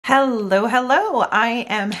Hello, hello. I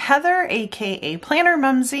am Heather, aka Planner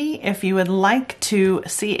Mumsy. If you would like to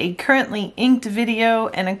see a currently inked video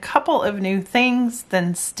and a couple of new things,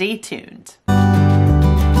 then stay tuned.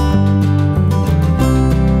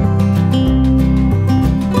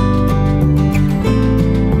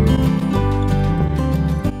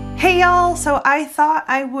 Hey y'all, so I thought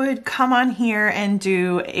I would come on here and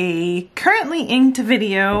do a currently inked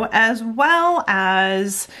video as well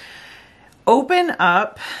as open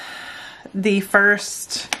up the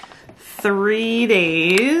first 3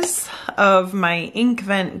 days of my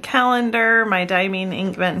Inkvent calendar, my Diamond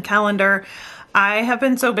Inkvent calendar. I have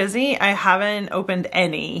been so busy, I haven't opened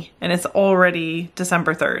any, and it's already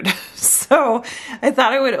December 3rd. So I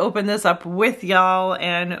thought I would open this up with y'all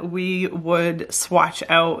and we would swatch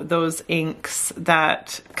out those inks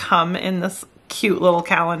that come in this cute little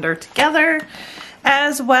calendar together,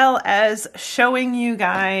 as well as showing you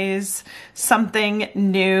guys something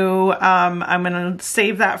new. I'm gonna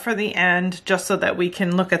save that for the end just so that we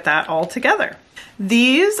can look at that all together.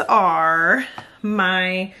 These are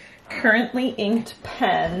my currently inked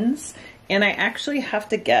pens, and I actually have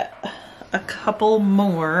to get a couple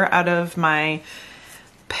more out of my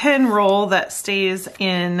pen roll that stays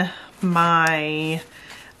in my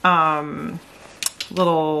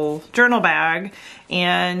little journal bag.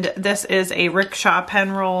 And this is a rickshaw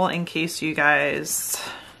pen roll, in case you guys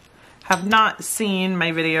have not seen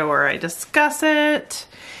my video where I discuss it.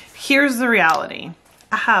 Here's the reality.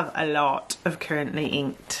 I have a lot of currently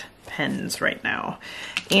inked pens right now,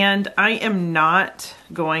 and I am not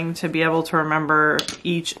going to be able to remember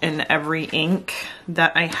each and every ink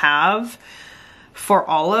that I have for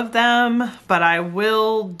all of them, but I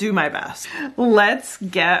will do my best. Let's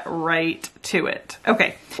get right to it.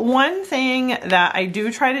 Okay, one thing that I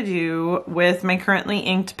do try to do with my currently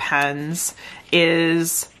inked pens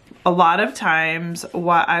is a lot of times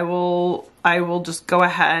what I will just go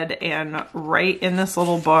ahead and write in this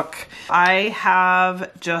little book. I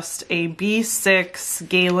have just a B6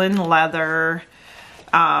 Galen leather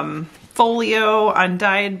folio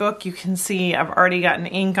undyed book. You can see I've already gotten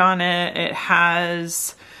ink on it. It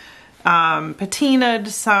has patinaed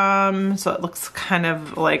some, so it looks kind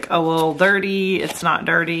of like a little dirty. It's not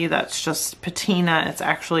dirty, that's just patina. It's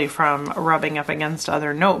actually from rubbing up against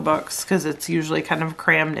other notebooks because it's usually kind of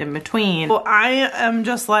crammed in between. Well, I am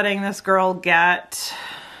just letting this girl get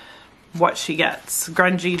what she gets.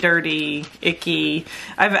 Grungy, dirty, icky.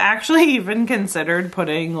 I've actually even considered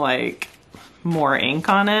putting like more ink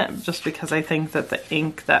on it just because I think that the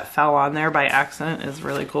ink that fell on there by accident is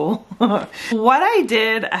really cool. What I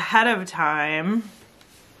did ahead of time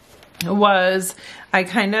was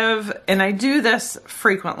and I do this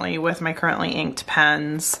frequently with my currently inked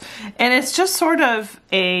pens, and it's just sort of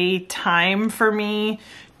a time for me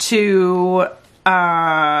to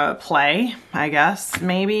play, I guess,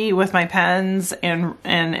 maybe with my pens, and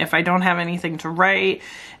if I don't have anything to write,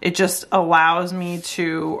 it just allows me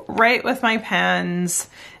to write with my pens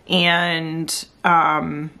and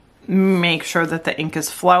make sure that the ink is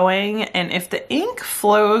flowing. And if the ink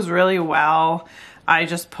flows really well, I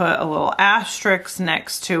just put a little asterisk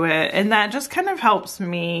next to it, and that just kind of helps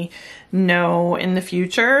me know in the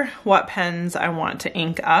future what pens I want to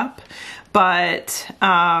ink up. But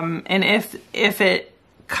and if it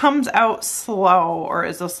comes out slow or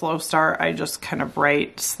is a slow start, I just kind of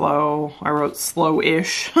write slow. I wrote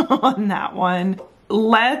slow-ish on that one.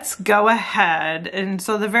 Let's go ahead. And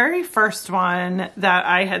so the very first one that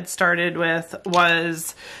I had started with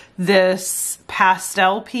was this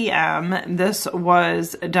Pastel PM. This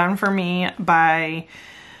was done for me by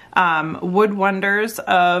Wood Wonders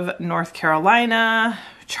of North Carolina,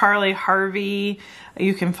 Charlie Harvey.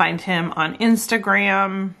 You can find him on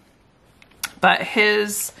Instagram, but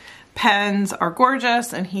his pens are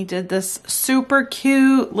gorgeous, and he did this super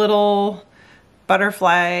cute little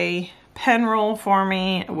butterfly pen roll for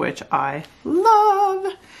me, which I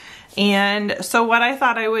love. And so what I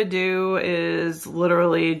thought I would do is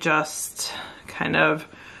literally just kind of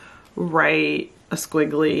write a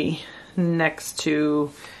squiggly next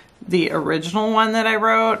to the original one that I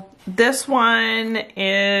wrote. This one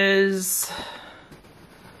is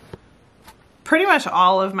pretty much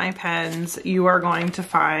all of my pens you are going to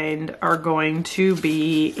find are going to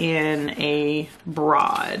be in a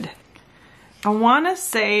broad. I want to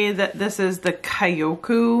say that this is the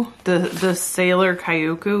Kyoku, the Sailor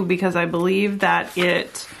Kyoku, because I believe that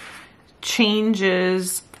it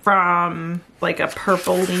changes from like a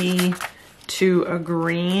purpley to a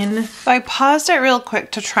green. So I paused it real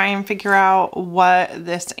quick to try and figure out what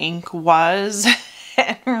this ink was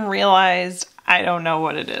and realized I don't know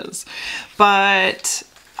what it is, but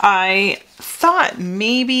I thought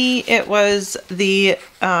maybe it was the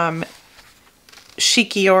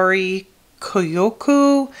Shikiori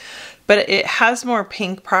Koyoku, but it has more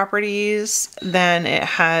pink properties than it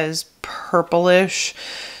has purplish.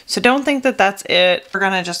 So don't think that that's it. We're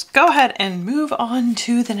gonna just go ahead and move on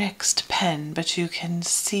to the next pen, but you can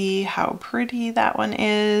see how pretty that one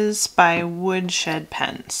is by Woodshed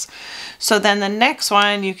Pens. So then the next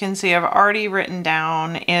one you can see I've already written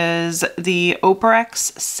down is the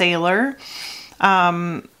Operex Sailor.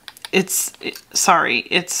 It's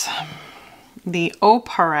the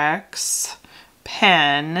Operex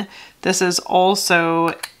pen. This is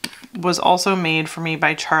was also made for me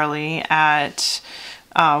by Charlie at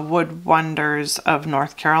Wood Wonders of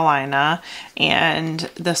North Carolina, and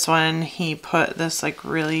this one he put this like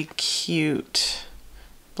really cute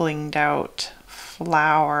blinged out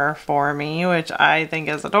flower for me, which I think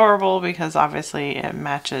is adorable because obviously it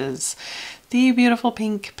matches the beautiful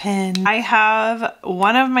pink pen. I have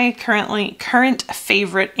one of my current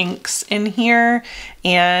favorite inks in here,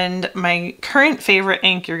 and my current favorite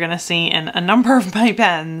ink you're gonna see in a number of my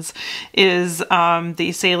pens is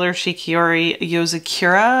the Sailor Shikiori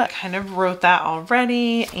Yozakura. I kind of wrote that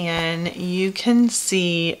already, and you can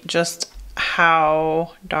see just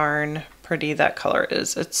how darn pretty that color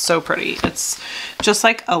is. It's so pretty. It's just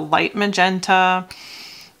like a light magenta.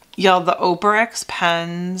 Y'all, the Operex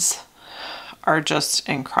pens are just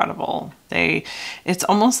incredible. It's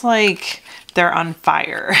almost like they're on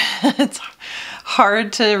fire. It's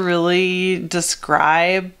hard to really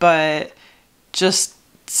describe, but just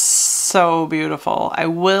so beautiful. I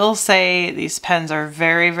will say these pens are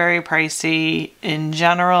very, very pricey. In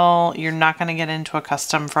general, you're not going to get into a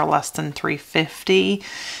custom for less than $350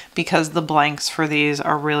 because the blanks for these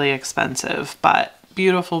are really expensive, but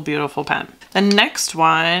beautiful, beautiful pen. The next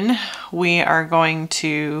one we are going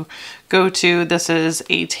to go to, this is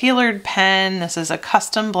a tailored pen. This is a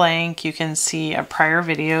custom blank. You can see a prior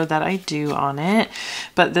video that I do on it,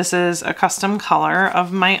 but this is a custom color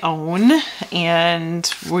of my own,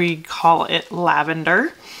 and we call it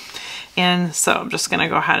Lavender. And so I'm just gonna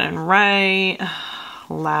go ahead and write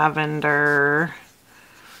Lavender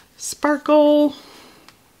Sparkle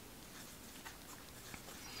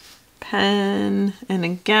pen, and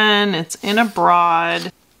again it's in a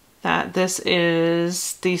broad that this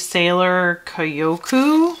is the Sailor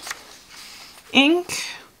Koyoku ink,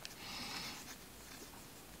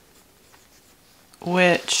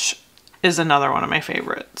 which is another one of my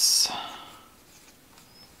favorites.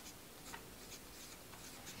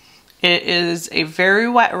 It is a very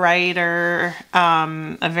wet writer,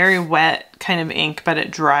 a very wet kind of ink, but it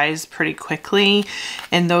dries pretty quickly.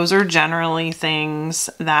 And those are generally things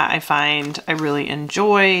that I find I really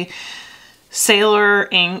enjoy. Sailor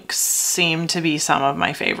inks seem to be some of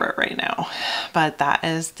my favorite right now, but that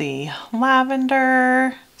is the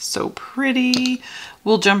Lavender. So pretty.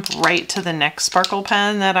 We'll jump right to the next sparkle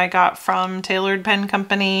pen that I got from Tailored Pen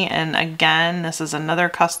Company. And again, this is another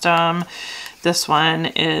custom. This one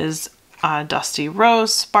is Dusty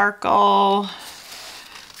Rose Sparkle,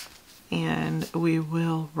 and we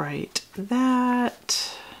will write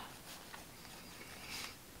that.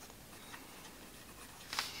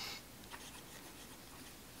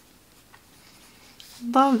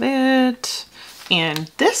 Love it.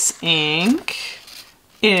 And this ink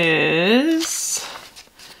is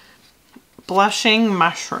Blushing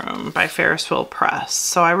Mushroom by Ferris Wheel Press.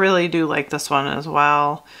 So I really do like this one as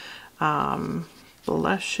well.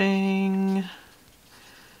 Blushing,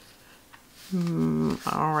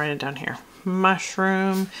 I'll write it down here,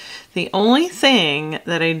 Mushroom. The only thing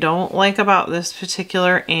that I don't like about this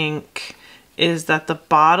particular ink is that the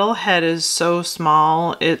bottle head is so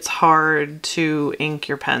small, it's hard to ink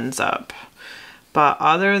your pens up. But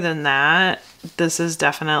other than that, this is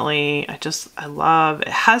definitely, I love, it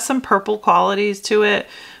has some purple qualities to it,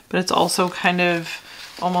 but it's also kind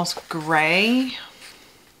of almost gray.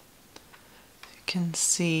 Can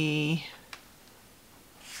see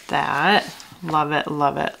that. Love it,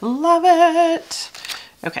 love it, love it.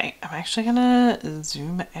 Okay, I'm actually gonna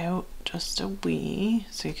zoom out just a wee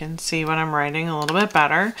so you can see what I'm writing a little bit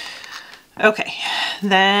better. Okay,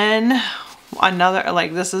 then another,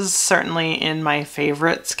 like, this is certainly in my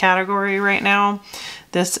favorites category right now.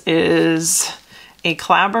 This is a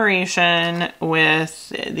collaboration with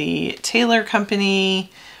the Tailor Pen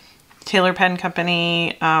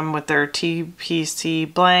Company with their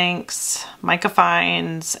TPC blanks, mica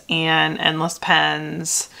fines, and endless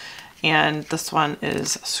pens. And this one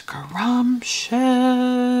is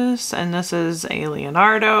Scrumptious, and this is a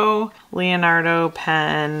Leonardo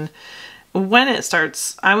pen. When it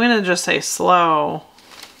starts, I'm gonna just say slow.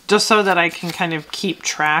 just so that I can kind of keep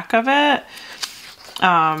track of it.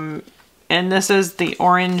 And this is the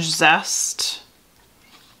Orange Zest.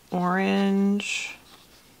 Orange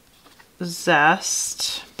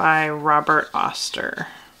Zest by Robert Oster.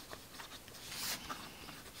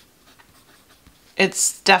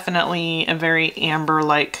 It's definitely a very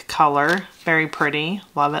amber-like color. Very pretty.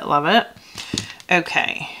 Love it, love it.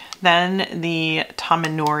 Okay, then the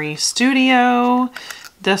Tamanori Studio.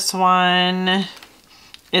 This one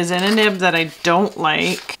is in a nib that I don't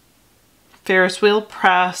like. Ferris Wheel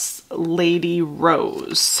Press Lady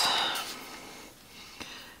Rose.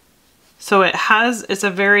 So it's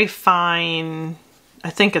a very fine,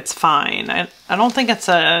 I think it's fine. I don't think it's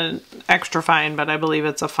a extra fine, but I believe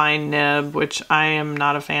it's a fine nib, which I am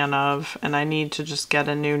not a fan of, and I need to just get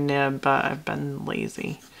a new nib, but I've been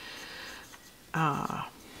lazy.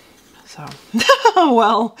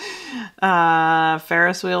 Well,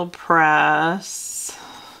 Ferris Wheel Press.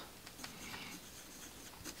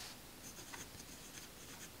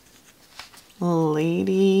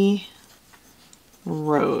 Lady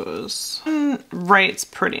Rose. Writes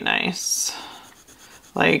pretty nice.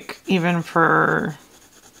 Like, even for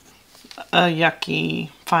a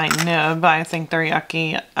yucky fine nib, I think they're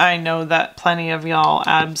yucky. I know that plenty of y'all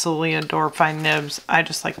absolutely adore fine nibs. I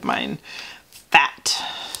just like mine fat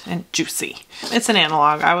and juicy. It's an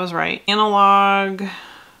analog. I was right. Analog.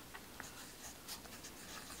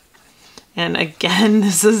 And again,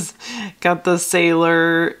 this has got the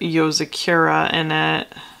Sailor Yozakura in it.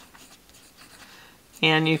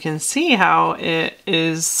 And you can see how it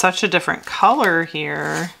is such a different color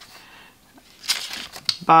here.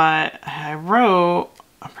 But I'm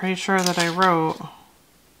pretty sure that I wrote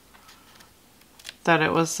that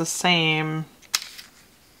it was the same.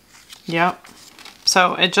 Yep.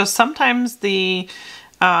 So it just, sometimes the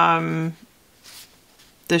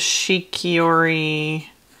Shikiori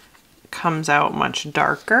comes out much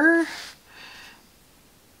darker.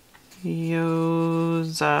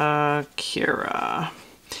 Yozakura.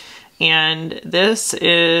 And this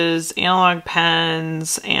is Analog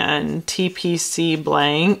Pens and TPC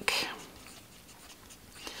Blank.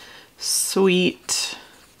 Sweet.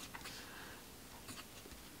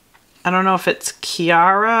 I don't know if it's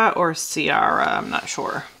Kiara or Ciara, I'm not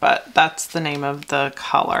sure, but that's the name of the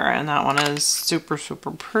color, and that one is super, super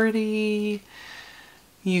pretty.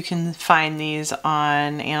 You can find these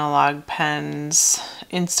on Analog Pen's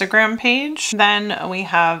Instagram page. Then we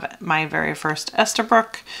have my very first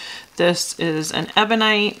Esterbrook. This is an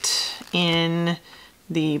Ebonite in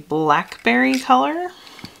the blackberry color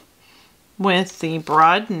with the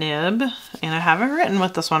broad nib, and I haven't written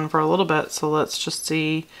with this one for a little bit, so let's just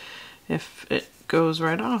see if it goes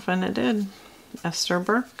right off, and it did.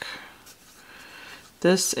 Esterbrook.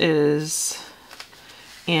 This is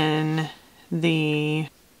in the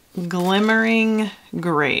Glimmering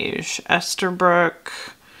Grayish. Esterbrook,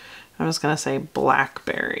 I was gonna say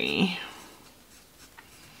blackberry.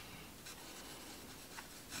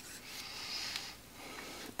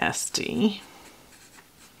 Esty.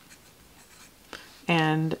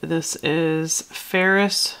 And this is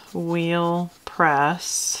Ferris Wheel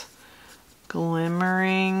Press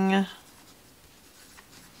Glimmering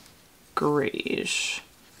Grayish.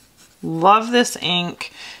 Love this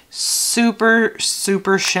ink. Super,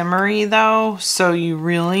 super shimmery though, so you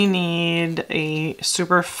really need a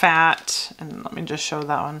super fat, and let me just show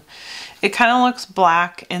that one. It kind of looks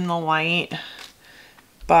black in the light,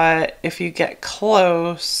 but if you get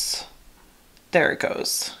close, there it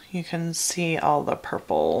goes. You can see all the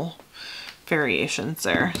purple variations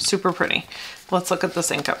there. Super pretty. Let's look at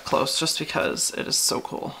this ink up close just because it is so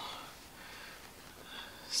cool.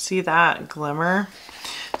 See that glimmer?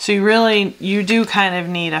 So you do kind of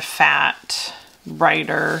need a fat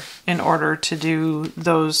writer in order to do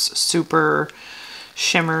those super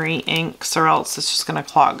shimmery inks, or else it's just going to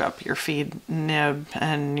clog up your feed nib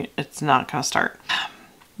and it's not going to start.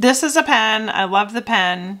 This is a pen. I love the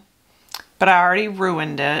pen, but I already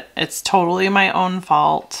ruined it. It's totally my own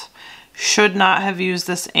fault. Should not have used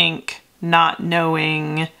this ink not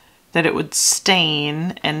knowing that it would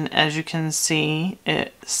stain, and as you can see,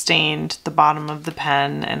 it stained the bottom of the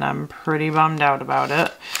pen, and I'm pretty bummed out about it.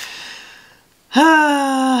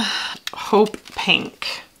 Hope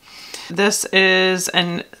Pink. This is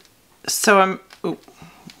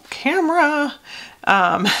camera.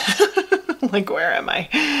 Like, where am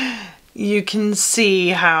I? You can see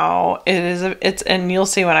how it is, and you'll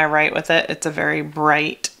see when I write with it, it's a very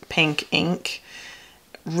bright pink ink.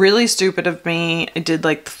 Really stupid of me. I did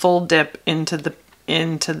like the full dip into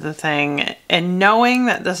into the thing. And knowing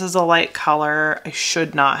that this is a light color, I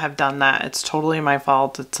should not have done that. It's totally my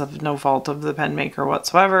fault. It's of no fault of the pen maker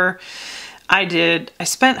whatsoever. I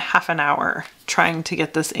spent half an hour trying to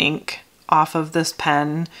get this ink off of this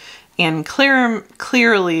pen, and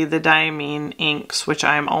clearly the diamine inks, which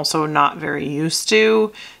I'm also not very used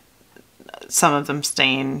to, some of them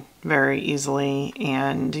stain very easily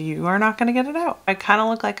and you are not going to get it out. I kind of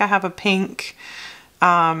look like I have a pink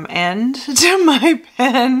end to my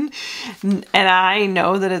pen, and I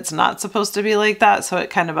know that it's not supposed to be like that, so it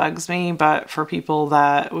kind of bugs me, but for people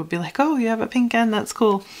that would be like, oh, you have a pink end, that's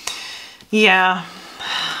cool. Yeah,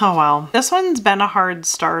 oh well. This one's been a hard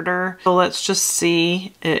starter, so let's just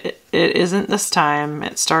see. It isn't this time.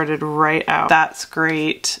 It started right out. That's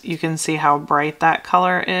great. You can see how bright that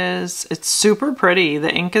color is. It's super pretty. The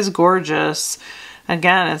ink is gorgeous.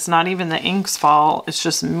 Again, it's not even the ink's fault. It's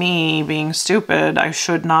just me being stupid. I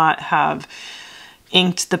should not have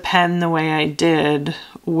inked the pen the way I did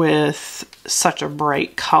with such a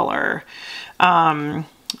bright color.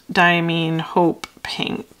 Diamine Hope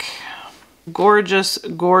Pink. Gorgeous,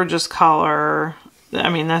 gorgeous color. I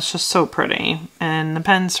mean, that's just so pretty. And the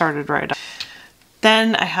pen started right up.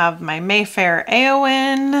 Then I have my Mayfair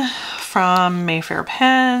Aowen from Mayfair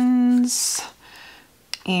Pens.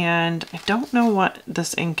 And I don't know what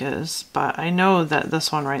this ink is, but I know that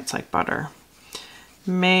this one writes like butter.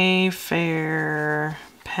 Mayfair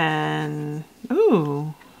pen.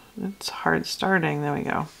 Ooh, it's hard starting. There we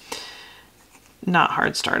go. Not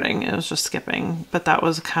hard starting, it was just skipping, but that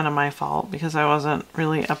was kind of my fault because I wasn't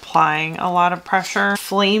really applying a lot of pressure.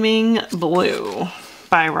 Flaming Blue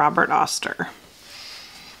by Robert Oster.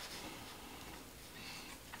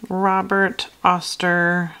 Robert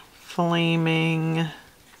Oster Flaming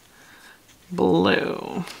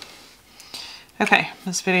Blue. Okay,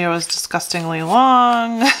 this video is disgustingly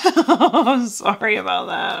long. I'm sorry about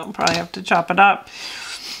that. I'll probably have to chop it up.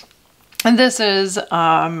 And this is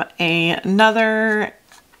another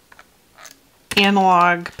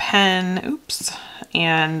analog pen. Oops.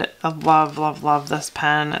 And I love, love, love this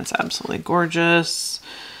pen. It's absolutely gorgeous.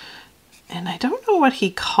 And I don't know what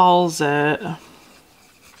he calls it,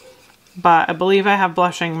 but I believe I have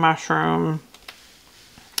Blushing Mushroom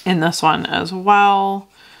in this one as well.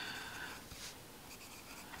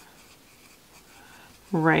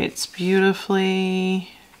 Writes beautifully.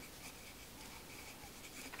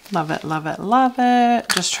 Love it, love it, love it.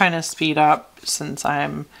 Just trying to speed up since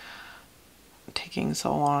I'm taking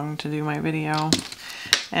so long to do my video.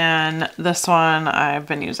 And this one I've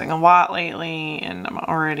been using a lot lately, and I'm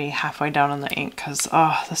already halfway down on the ink because,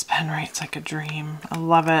 oh, this pen writes like a dream. I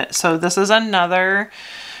love it. So this is another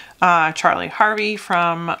Charlie Harvey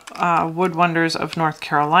from Wood Wonders of North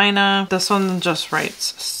Carolina. This one just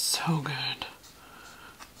writes so good.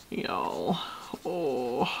 Y'all,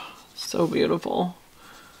 oh, so beautiful.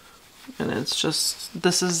 And it's just,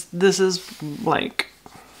 this is like,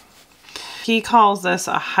 he calls this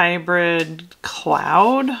a hybrid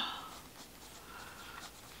cloud.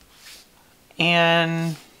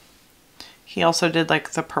 And he also did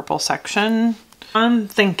like the purple section. I'm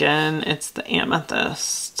thinking it's the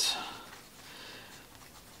amethyst,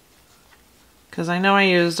 because I know I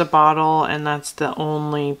used a bottle and that's the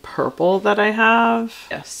only purple that I have.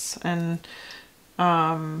 Yes, and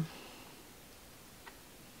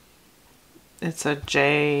it's a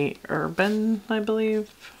J Urban, I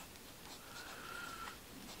believe.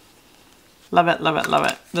 Love it, love it, love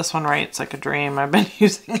it. This one writes like a dream. I've been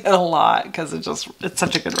using it a lot because it's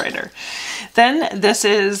such a good writer. Then this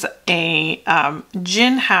is a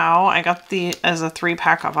Jinhoa. I got the as a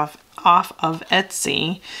 3-pack off of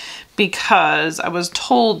Etsy because I was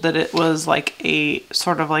told that it was like a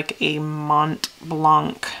sort of like a Mont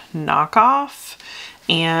Blanc knockoff.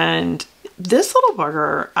 And this little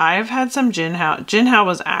bugger, I've had some Jinhoa. Jinhoa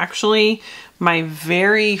was actually my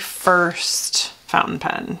very first fountain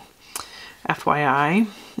pen, FYI,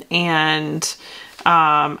 and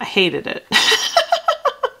I hated it.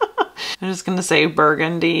 I'm just gonna say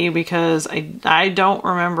burgundy because I don't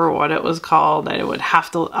remember what it was called. I would have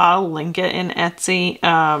to, I'll link it in Etsy,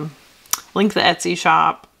 link the Etsy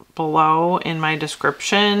shop below in my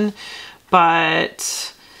description,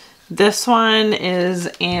 but this one is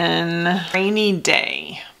in Rainy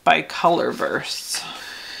Day by Colorverse.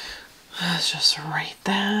 Let's just write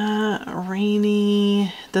that,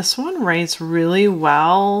 rainy. This one writes really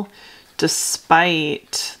well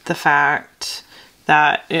despite the fact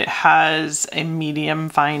that it has a medium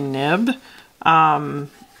fine nib.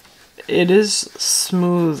 It is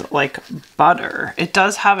smooth like butter. It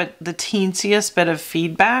does have the teensiest bit of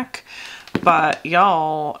feedback, but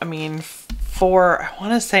y'all, I mean, for, I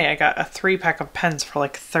want to say I got a 3-pack of pens for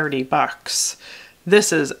like 30 bucks.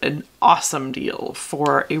 This is an awesome deal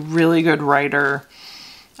for a really good writer.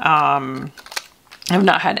 I've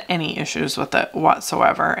not had any issues with it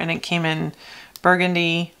whatsoever. And it came in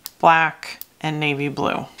burgundy, black, and navy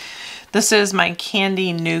blue. This is my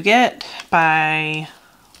Candy Nougat by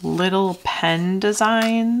Little Pen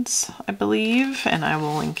Designs, I believe. And I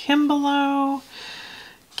will link him below.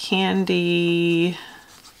 Candy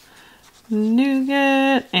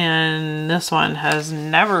Nougat. And this one has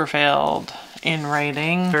never failed in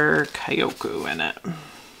writing. There's Kyoku in it.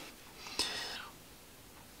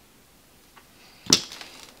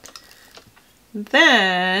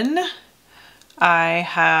 Then I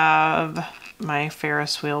have my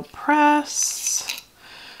Ferris wheel press,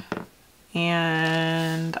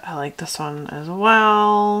 and I like this one as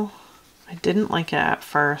well. I didn't like it at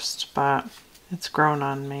first, but it's grown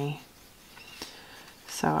on me.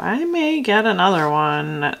 So I may get another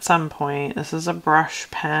one at some point. This is a brush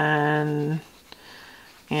pen,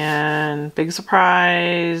 and big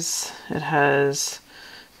surprise, it has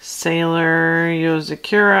Sailor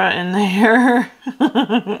Yozakura in there.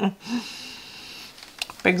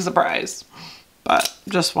 Big surprise, but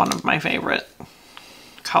just one of my favorite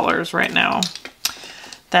colors right now.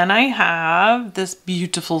 Then I have this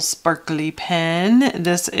beautiful sparkly pen.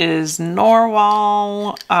 This is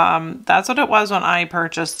Norwal. That's what it was when I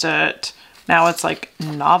purchased it. Now it's like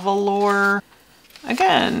Novelore.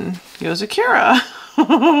 Again, Yozakura.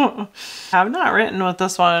 I've not written with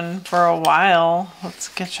this one for a while. Let's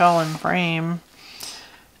get y'all in frame.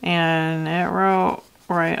 And it wrote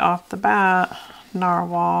right off the bat,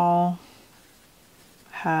 Narwhal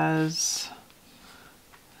has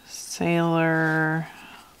Sailor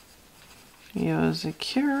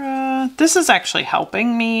Yozakura. This is actually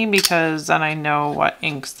helping me because then I know what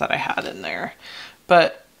inks that I had in there.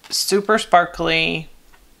 But super sparkly,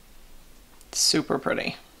 super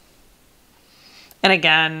pretty. And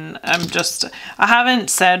again, I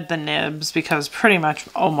haven't said the nibs because pretty much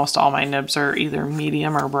almost all my nibs are either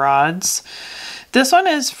medium or broads. This one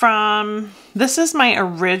is this is my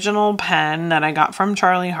original pen that I got from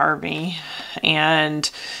Charlie Harvey. And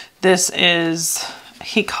this is,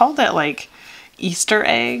 he called it like Easter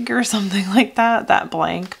egg or something like that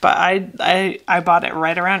blank. But I bought it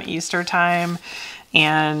right around Easter time.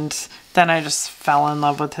 And then I just fell in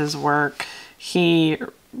love with his work. He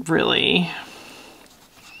really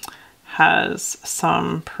has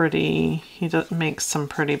some pretty, he makes some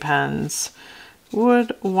pretty pens.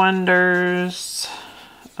 Wood Wonders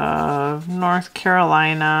of North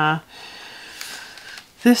Carolina.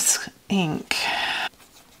 This ink,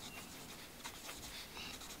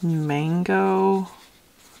 Mango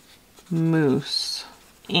Mousse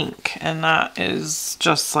ink, and that is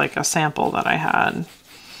just like a sample that I had.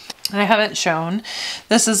 I haven't shown.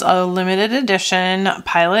 This is a limited edition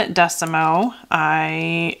Pilot Decimo.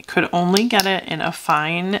 I could only get it in a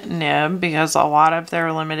fine nib because a lot of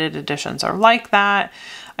their limited editions are like that.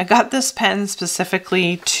 I got this pen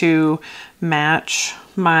specifically to match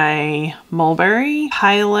my Mulberry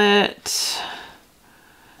Pilot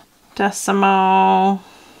Decimo.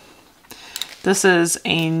 This is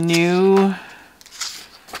a new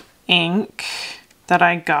ink that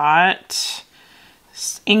I got.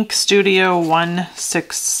 Ink Studio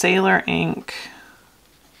 16 Sailor Ink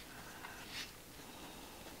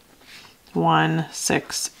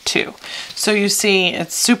 162. So you see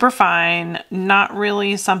it's super fine, not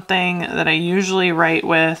really something that I usually write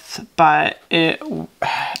with, but it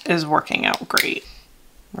is working out great.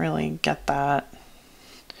 Really get that.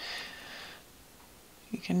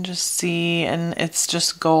 You can just see, and it's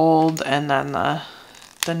just gold, and then the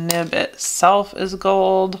nib itself is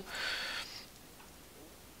gold.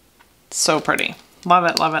 So pretty. Love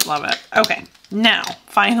it, love it, love it. Okay, now,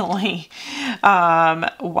 finally,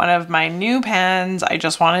 one of my new pens. I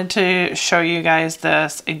just wanted to show you guys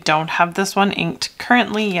this. I don't have this one inked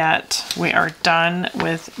currently yet. We are done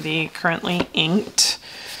with the currently inked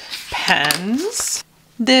pens.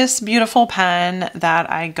 This beautiful pen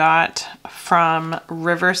that I got from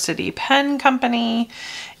River City Pen Company,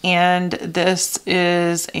 and this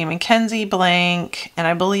is a Mackenzie blank, and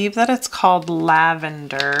I believe that it's called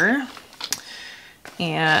Lavender.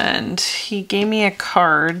 And he gave me a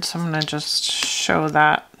card, so I'm gonna just show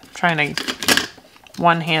that. I'm trying to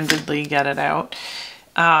one-handedly get it out.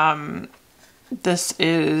 This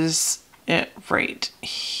is it right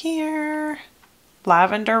here.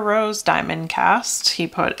 Lavender Rose Diamond Cast. He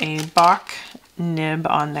put a Bach nib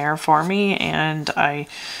on there for me, and I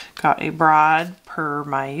got a broad per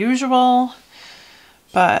my usual.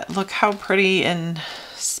 But look how pretty and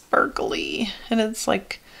sparkly. And it's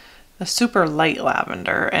like a super light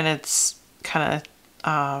lavender, and it's kind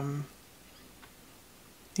of,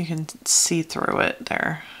 you can see through it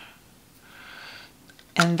there.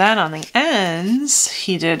 And then on the ends,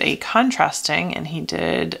 he did a contrasting, and he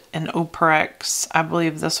did an Operex. I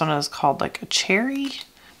believe this one is called like a cherry.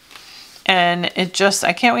 And it just,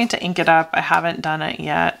 I can't wait to ink it up. I haven't done it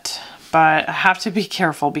yet, but I have to be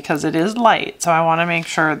careful because it is light. So I want to make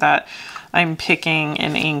sure that I'm picking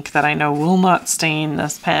an ink that I know will not stain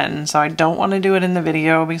this pen. So I don't want to do it in the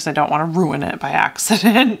video because I don't want to ruin it by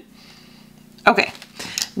accident. Okay.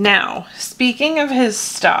 Now, speaking of his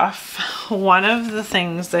stuff, one of the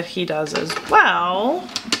things that he does as well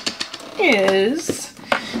is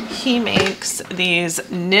he makes these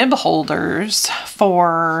nib holders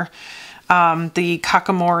for the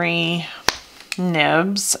Kakamori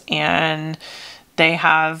nibs, and they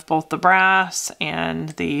have both the brass and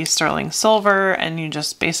the sterling silver, and you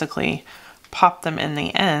just basically pop them in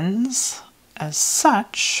the ends as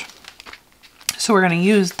such. So we're going to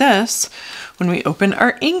use this when we open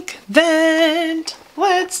our ink vent.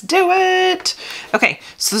 Let's do it. Okay,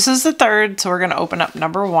 so this is the third, so we're going to open up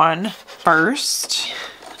number 1 first.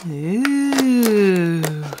 Ooh.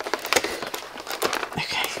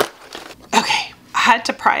 Okay. Okay, I had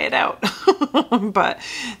to pry it out. But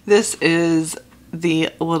this is the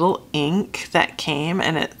little ink that came,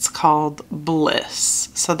 and it's called Bliss.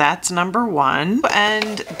 So that's number 1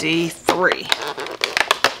 and day 3.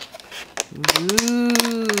 Ooh,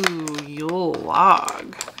 Yule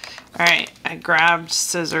log. All right, I grabbed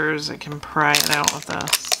scissors. I can pry it out with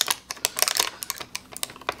this.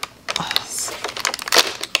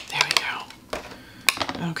 There we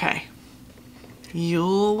go. Okay.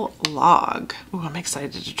 Yule log. Ooh, I'm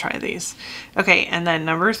excited to try these. Okay, and then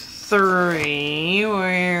number 3,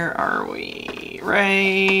 where are we?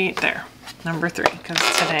 Right there. Number 3, because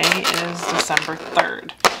today is December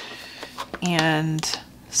 3rd. And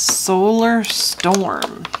Solar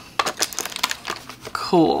Storm.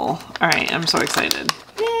 Cool. All right, I'm so excited.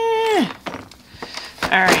 Yeah. All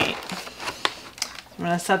right. I'm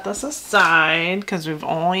gonna set this aside because we've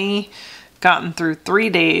only gotten through 3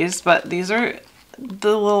 days, but these are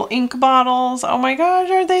the little ink bottles. Oh my gosh,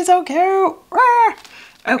 aren't they so cute? Ah!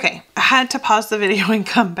 Okay, I had to pause the video and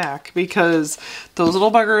come back because those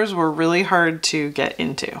little buggers were really hard to get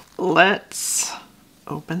into. Let's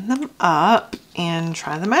open them up and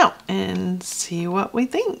try them out and see what we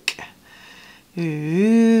think.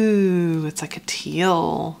 Ooh, it's like a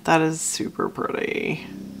teal. That is super pretty.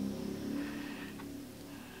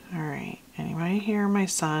 All right, anybody hear my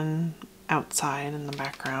son outside in the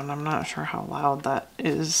background? I'm not sure how loud that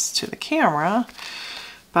is to the camera,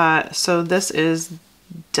 but so this is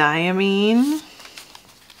Diamine.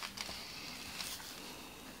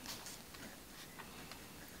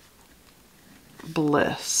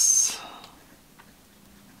 Bliss.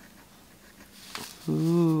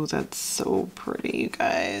 Ooh, that's so pretty, you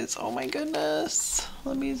guys. Oh my goodness.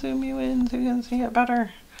 Let me zoom you in so you can see it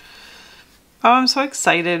better. Oh, I'm so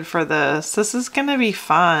excited for this. This is gonna be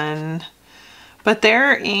fun. But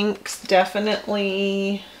their inks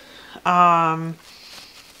definitely are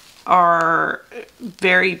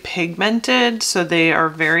very pigmented, so they are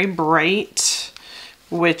very bright,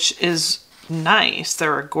 which is nice.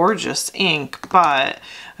 They're a gorgeous ink, but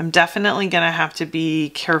I'm definitely gonna have to be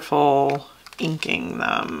careful inking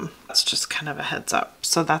them. That's just kind of a heads up.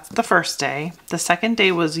 So that's the first day. The second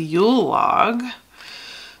day was Yule log.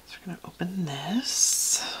 So we're gonna open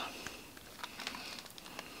this.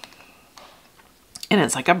 And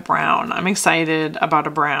it's like a brown. I'm excited about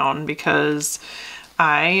a brown because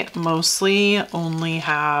I mostly only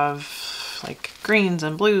have like greens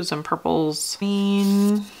and blues and purples.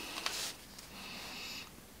 Green.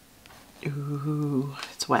 Ooh,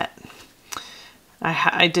 it's wet.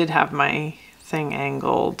 I did have my thing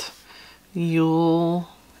angled. Yule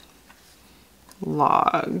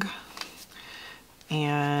log.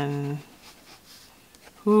 And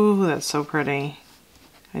ooh, that's so pretty.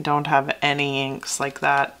 I don't have any inks like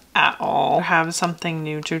that at all. I have something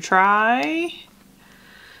new to try.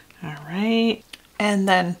 All right. And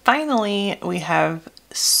then finally we have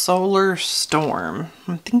Solar Storm.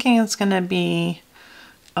 I'm thinking it's gonna be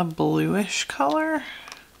a bluish color.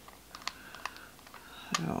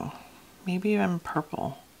 Oh, maybe even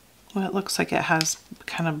purple. Well, it looks like it has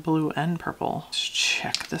kind of blue and purple. Let's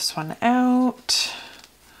check this one out.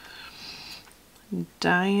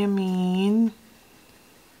 Diamine.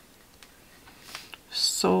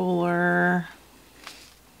 Solar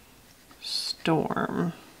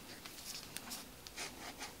Storm.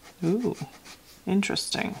 Ooh,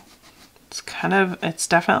 interesting. It's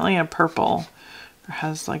definitely a purple. It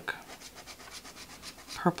has like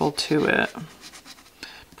purple to it. I'm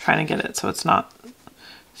trying to get it so it's not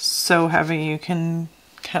so heavy. You can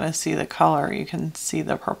kind of see the color. You can see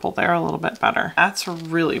the purple there a little bit better. That's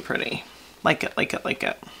really pretty. Like it, like it, like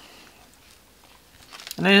it.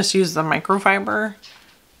 And I just use the microfiber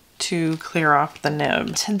to clear off the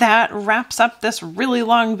nib. That wraps up this really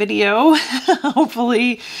long video.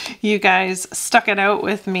 Hopefully you guys stuck it out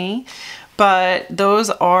with me. But those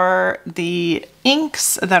are the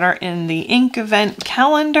inks that are in the ink event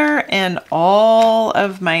calendar and all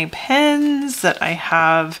of my pens that I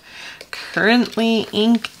have currently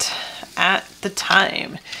inked at the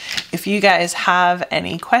time. If you guys have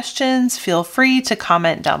any questions, feel free to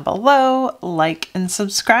comment down below, like and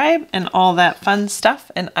subscribe and all that fun stuff,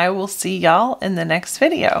 and I will see y'all in the next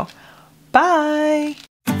video. Bye!